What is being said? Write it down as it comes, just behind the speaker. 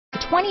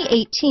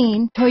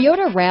2018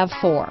 Toyota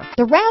RAV4.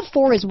 The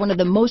RAV4 is one of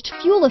the most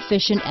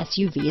fuel-efficient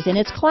SUVs in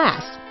its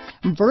class.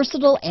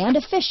 Versatile and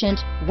efficient,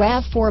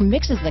 RAV4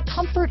 mixes the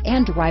comfort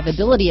and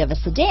drivability of a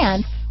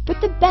sedan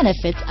with the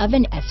benefits of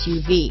an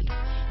SUV.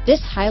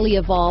 This highly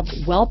evolved,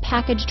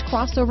 well-packaged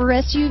crossover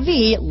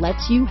SUV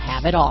lets you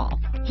have it all.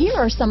 Here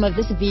are some of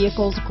this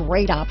vehicle's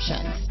great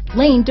options: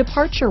 lane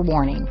departure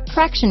warning,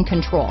 traction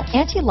control,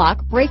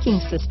 anti-lock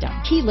braking system,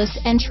 keyless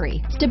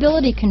entry,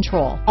 stability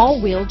control,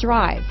 all-wheel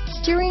drive,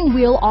 steering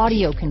wheel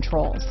audio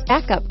controls,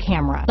 backup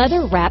camera,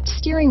 leather-wrapped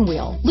steering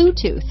wheel,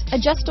 Bluetooth,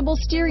 adjustable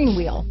steering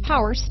wheel,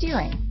 power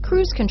steering,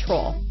 cruise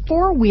control,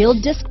 four-wheel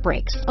disc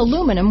brakes,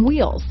 aluminum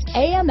wheels,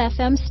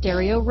 AM/FM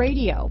stereo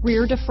radio,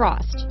 rear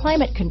defrost,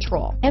 climate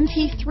control,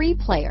 MP3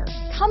 player.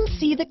 Come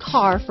see the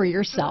car for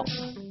yourself.